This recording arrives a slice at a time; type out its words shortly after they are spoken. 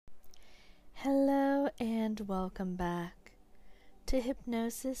and welcome back to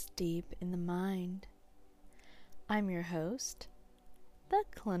Hypnosis Deep in the Mind. I'm your host, the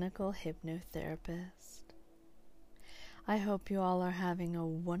clinical hypnotherapist. I hope you all are having a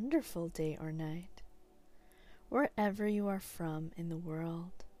wonderful day or night, wherever you are from in the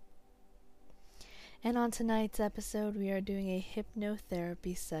world. And on tonight's episode, we are doing a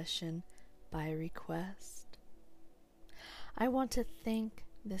hypnotherapy session by request. I want to thank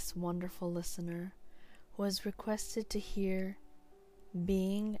this wonderful listener who has requested to hear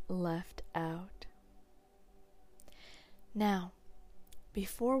Being Left Out. Now,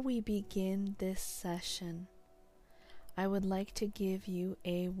 before we begin this session, I would like to give you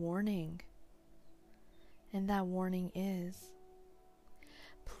a warning. And that warning is,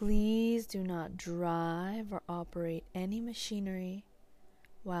 please do not drive or operate any machinery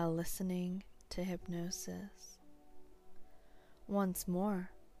while listening to hypnosis. Once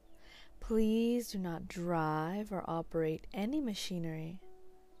more, please do not drive or operate any machinery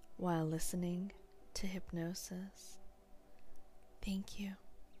while listening to hypnosis. Thank you.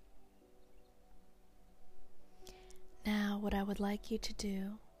 Now, what I would like you to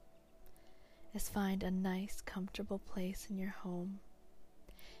do is find a nice, comfortable place in your home.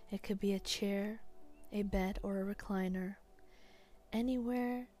 It could be a chair, a bed, or a recliner,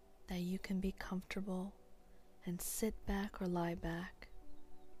 anywhere that you can be comfortable and sit back or lie back.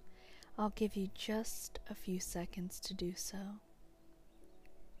 I'll give you just a few seconds to do so.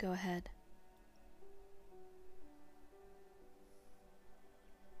 Go ahead.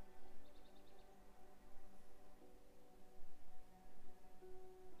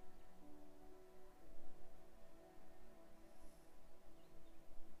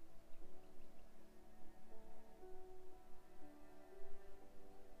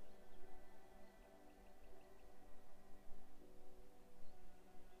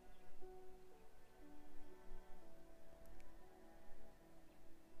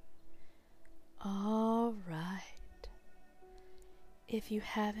 All right. If you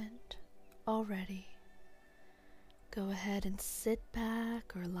haven't already, go ahead and sit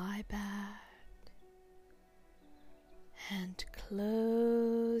back or lie back and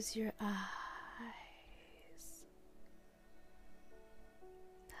close your eyes.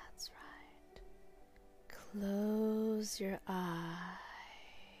 That's right. Close your eyes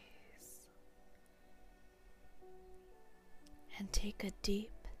and take a deep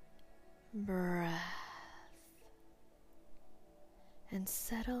breath and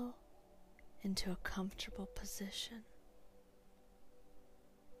settle into a comfortable position.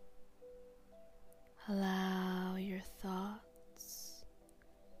 Allow your thoughts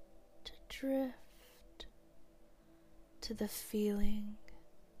to drift to the feeling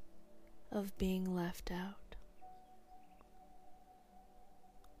of being left out.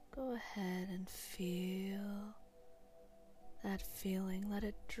 Go ahead and feel that feeling. Let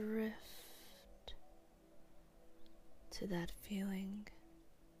it drift to that feeling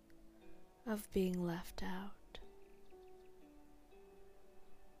of being left out.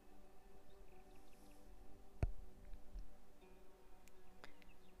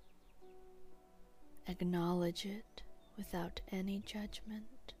 Acknowledge it without any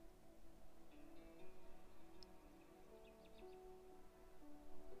judgment.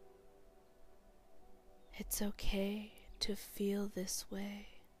 It's okay to feel this way.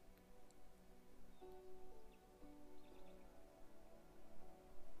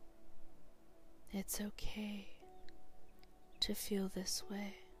 It's okay to feel this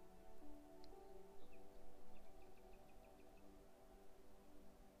way.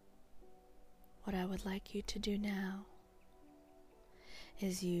 What I would like you to do now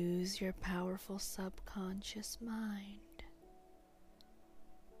is use your powerful subconscious mind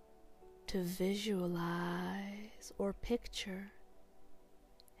to visualize or picture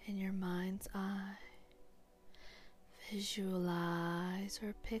in your mind's eye. Visualize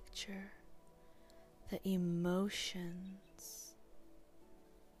or picture the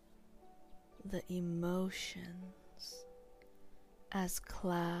emotions as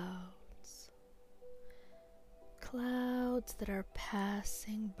clouds that are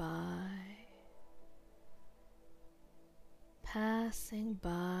passing by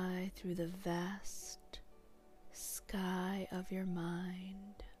through the vast sky of your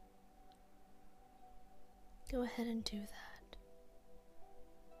mind. Go ahead and do that.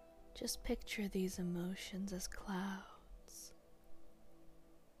 Just picture these emotions as clouds.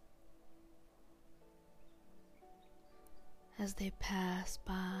 As they pass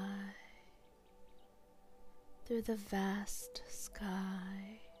by through the vast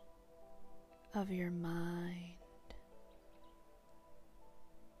sky of your mind.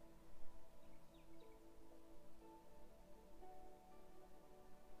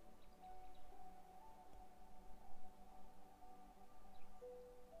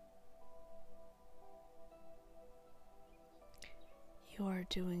 You are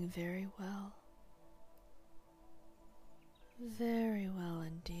doing very well. Very well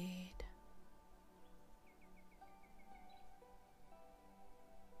indeed.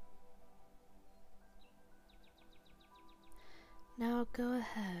 Now go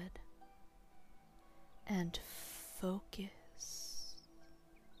ahead and focus.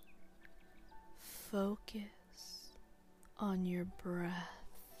 Focus on your breath.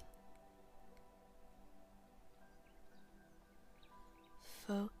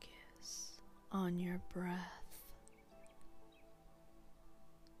 Focus on your breath.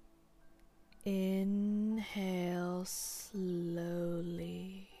 Inhale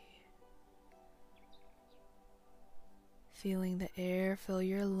slowly, feeling the air fill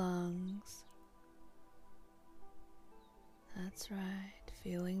your lungs. That's right,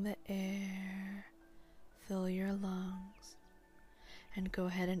 feeling the air fill your lungs. And go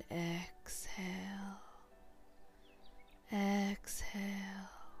ahead and exhale. Exhale,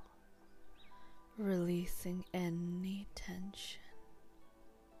 releasing any tension.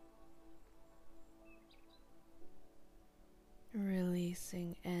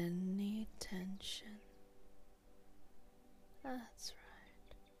 Releasing any tension. That's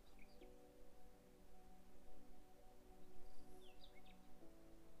right.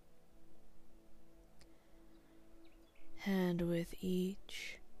 And with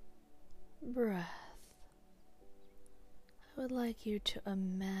each breath, I would like you to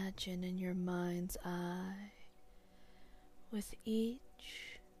imagine in your mind's eye, with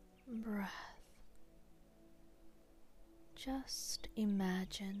each breath, just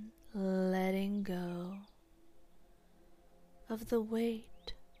imagine letting go of the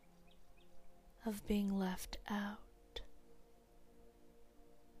weight of being left out.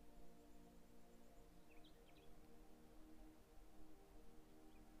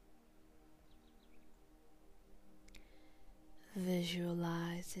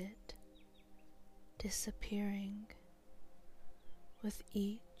 Visualize it disappearing with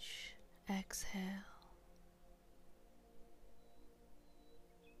each exhale.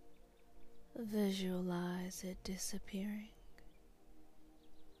 Visualize it disappearing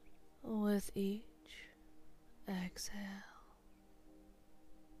with each exhale.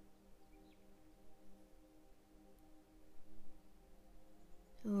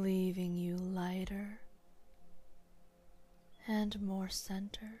 Leaving you lighter and more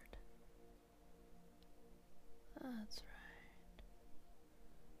centered. That's right.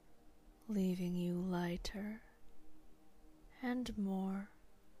 Leaving you lighter and more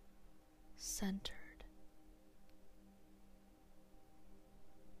centered.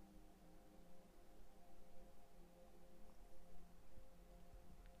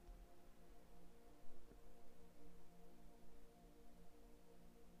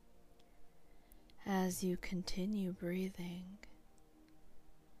 As you continue breathing,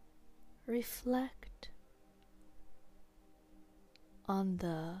 reflect on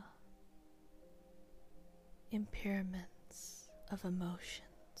the impairments of emotions.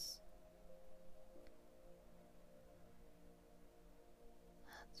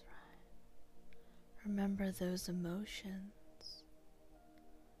 That's right. Remember those emotions.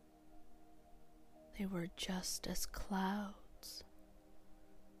 They were just as clouds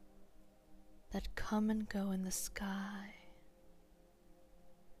that come and go in the sky.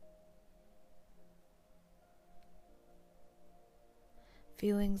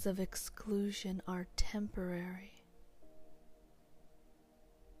 Feelings of exclusion are temporary.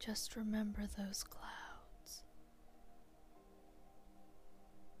 Just remember those clouds.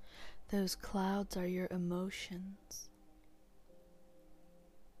 Those clouds are your emotions,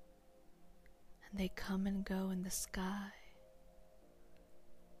 and they come and go in the sky.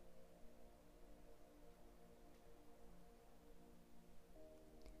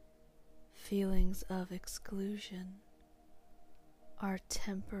 Feelings of exclusion are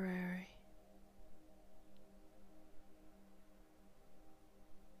temporary.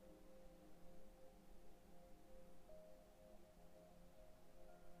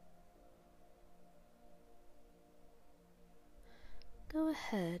 Go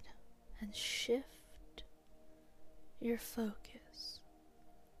ahead and shift your focus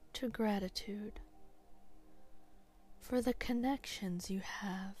to gratitude for the connections you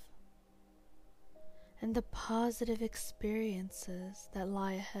have and the positive experiences that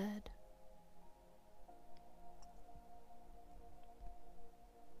lie ahead.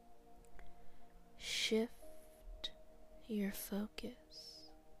 Shift your focus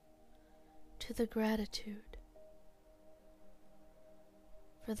to the gratitude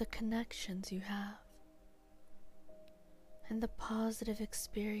for the connections you have and the positive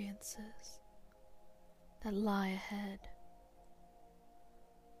experiences that lie ahead.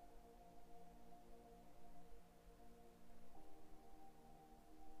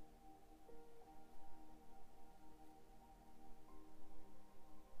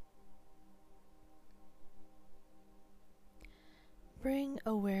 bring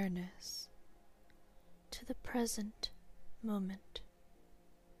awareness to the present moment.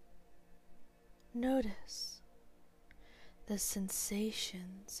 Notice the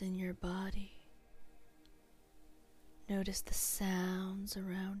sensations in your body. Notice the sounds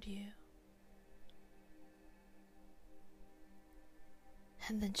around you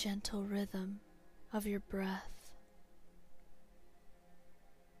and the gentle rhythm of your breath.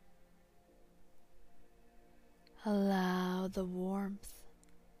 Allow the warmth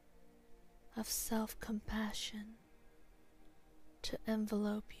of self-compassion to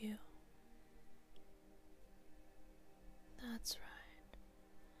envelope you. That's right.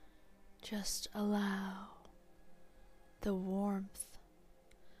 Just allow the warmth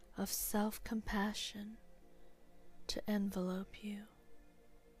of self-compassion to envelope you.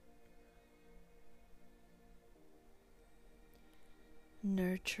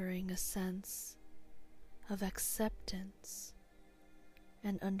 Nurturing a sense of acceptance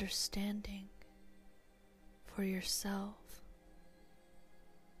and understanding for yourself.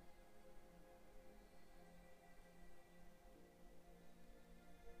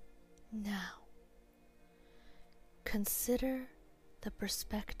 Now, consider the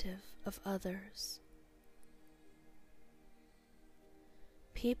perspective of others.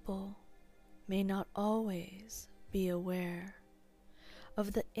 People may not always be aware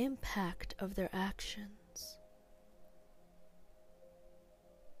of the impact of their actions.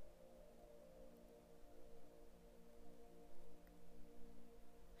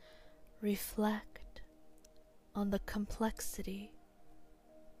 Reflect on the complexity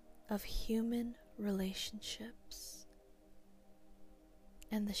of human relationships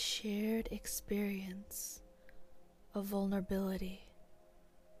and the shared experience of vulnerability.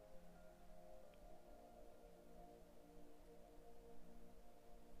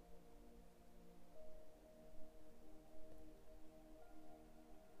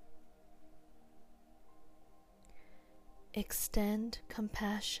 Extend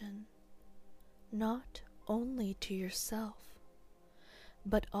compassion not only to yourself,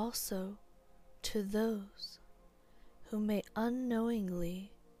 but also to those who may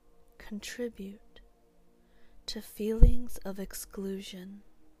unknowingly contribute to feelings of exclusion.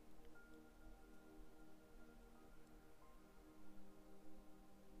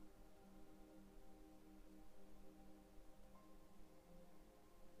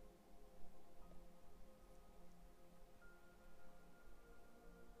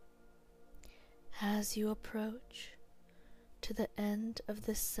 As you approach to the end of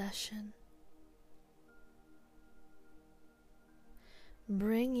this session,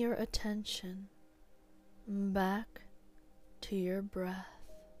 bring your attention back to your breath.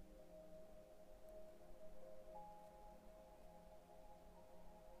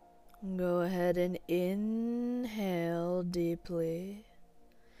 Go ahead and inhale deeply,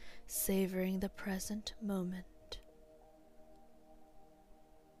 savoring the present moment.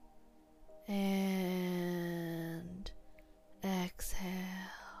 And exhale,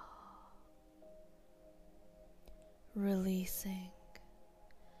 releasing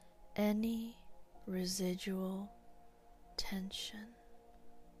any residual tension.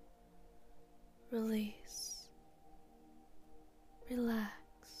 Release,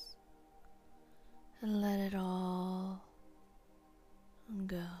 relax, and let it all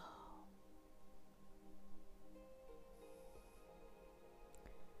go.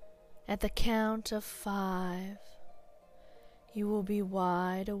 At the count of 5, you will be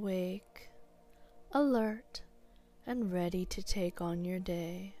wide awake, alert, and ready to take on your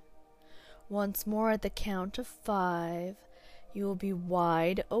day. Once more at the count of 5, you will be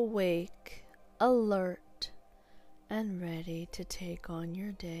wide awake, alert, and ready to take on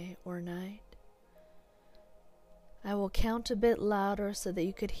your day or night. I will count a bit louder so that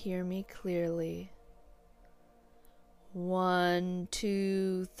you could hear me clearly. 1,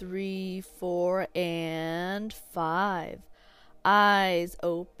 2, 3, 4, and 5. Eyes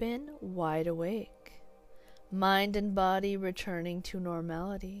open, wide awake. Mind and body returning to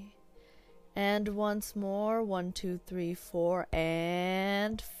normality. And once more, 1, 2, 3, 4,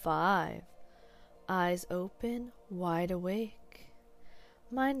 and 5. Eyes open, wide awake.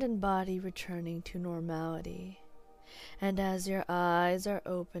 Mind and body returning to normality. And as your eyes are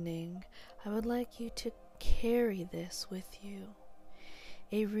opening, I would like you to carry this with you.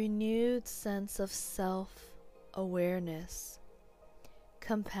 A renewed sense of self-awareness,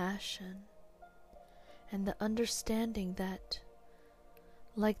 compassion, and the understanding that,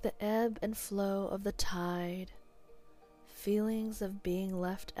 like the ebb and flow of the tide, feelings of being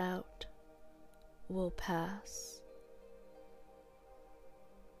left out will pass,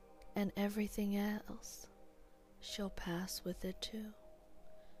 and everything else shall pass with it too.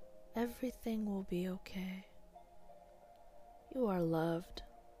 Everything will be okay. You are loved.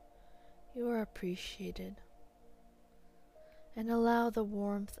 You are appreciated. And allow the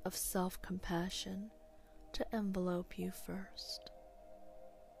warmth of self-compassion to envelope you first.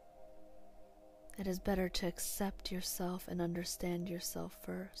 It is better to accept yourself and understand yourself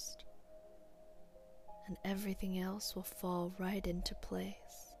first, and everything else will fall right into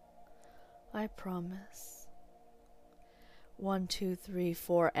place. I promise. 1, 2, 3,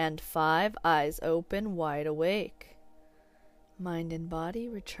 4, and 5. Eyes open, wide awake. Mind and body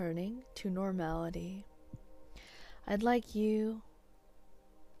returning to normality. I'd like you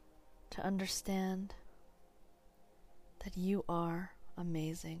to understand that you are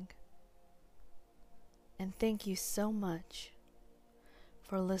amazing. And thank you so much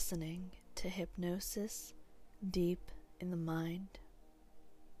for listening to Hypnosis Deep in the Mind.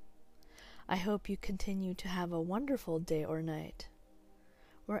 I hope you continue to have a wonderful day or night,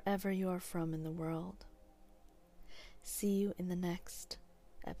 wherever you are from in the world. See you in the next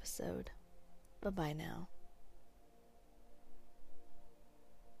episode. Bye-bye now.